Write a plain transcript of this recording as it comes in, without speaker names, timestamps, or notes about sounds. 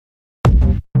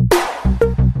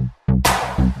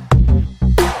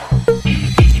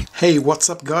Hey, what's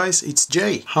up guys? It's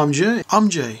Jay. I'm Jay. I'm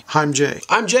Jay. I'm Jay.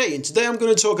 I'm Jay, and today I'm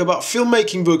going to talk about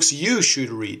filmmaking books you should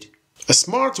read. A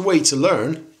smart way to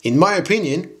learn, in my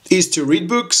opinion, is to read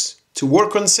books, to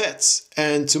work on sets,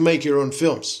 and to make your own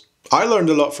films. I learned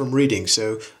a lot from reading,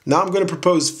 so now I'm going to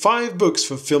propose 5 books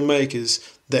for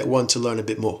filmmakers that want to learn a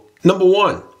bit more. Number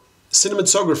 1.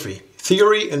 Cinematography,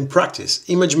 Theory and Practice,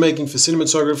 Image Making for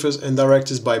Cinematographers and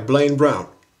Directors by Blaine Brown.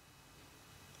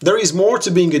 There is more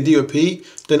to being a DOP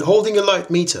than holding a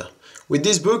light meter. With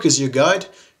this book as your guide,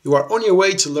 you are on your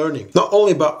way to learning, not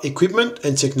only about equipment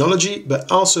and technology,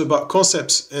 but also about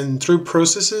concepts and through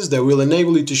processes that will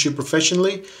enable you to shoot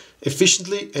professionally,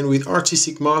 efficiently, and with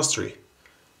artistic mastery.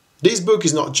 This book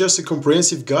is not just a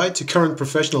comprehensive guide to current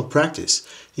professional practice.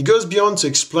 It goes beyond to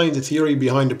explain the theory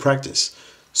behind the practice,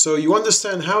 so you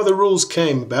understand how the rules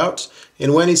came about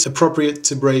and when it's appropriate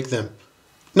to break them.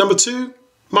 Number 2.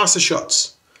 Master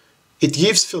shots. It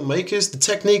gives filmmakers the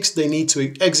techniques they need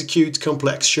to execute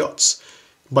complex shots.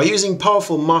 By using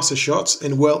powerful master shots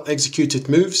and well-executed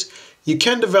moves, you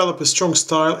can develop a strong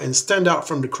style and stand out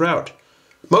from the crowd.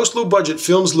 Most low-budget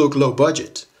films look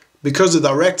low-budget, because the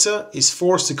director is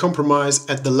forced to compromise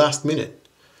at the last minute.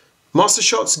 Master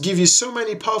shots give you so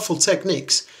many powerful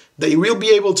techniques that you will be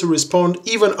able to respond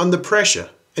even under pressure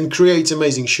and create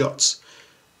amazing shots.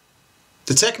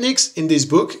 The techniques in this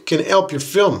book can help your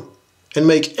film and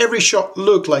make every shot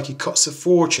look like it costs a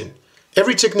fortune.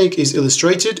 Every technique is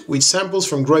illustrated with samples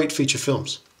from great feature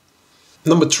films.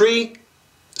 Number 3.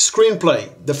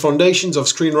 Screenplay, The Foundations of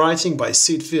Screenwriting by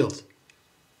Sid Field.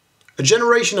 A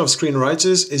generation of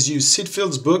screenwriters has used Sid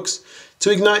Field's books to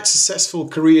ignite successful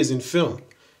careers in film.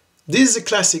 This is a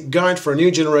classic guide for a new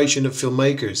generation of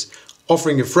filmmakers,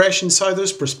 offering a fresh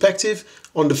insider's perspective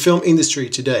on the film industry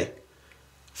today.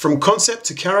 From concept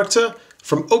to character,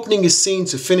 from opening a scene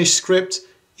to finished script,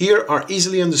 here are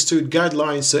easily understood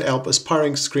guidelines to help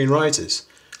aspiring screenwriters.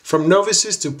 From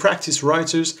novices to practiced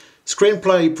writers,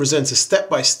 Screenplay presents a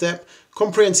step-by-step,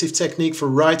 comprehensive technique for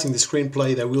writing the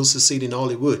screenplay that will succeed in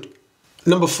Hollywood.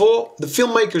 Number 4. The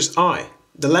Filmmaker's Eye,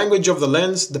 The Language of the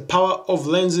Lens, The Power of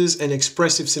Lenses and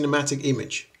Expressive Cinematic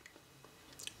Image.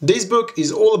 This book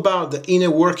is all about the inner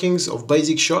workings of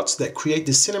basic shots that create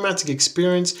the cinematic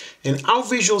experience and how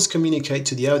visuals communicate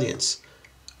to the audience.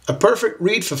 A perfect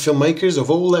read for filmmakers of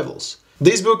all levels.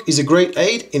 This book is a great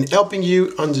aid in helping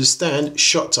you understand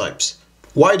shot types,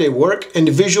 why they work, and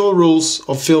the visual rules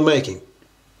of filmmaking.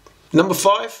 Number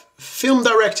 5. Film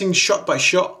Directing Shot by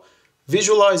Shot,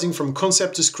 Visualizing from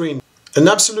Concept to Screen. An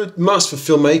absolute must for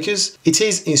filmmakers. It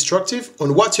is instructive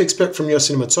on what to expect from your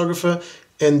cinematographer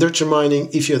and determining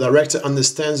if your director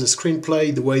understands the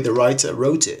screenplay the way the writer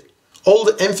wrote it. All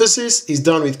the emphasis is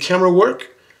done with camera work.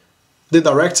 The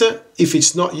director, if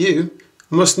it's not you,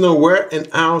 must know where and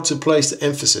how to place the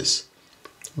emphasis.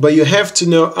 But you have to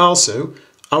know also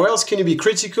how else can you be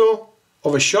critical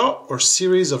of a shot or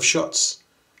series of shots.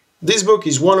 This book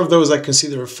is one of those I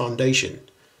consider a foundation.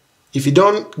 If you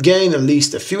don't gain at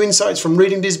least a few insights from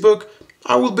reading this book,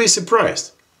 I will be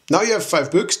surprised. Now you have 5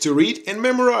 books to read and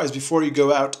memorize before you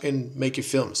go out and make your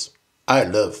films. I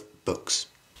love books.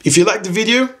 If you liked the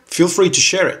video, feel free to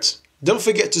share it. Don't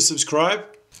forget to subscribe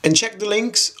and check the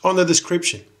links on the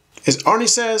description. As Arnie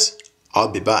says,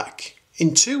 I'll be back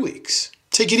in 2 weeks.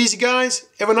 Take it easy guys,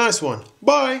 have a nice one.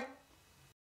 Bye!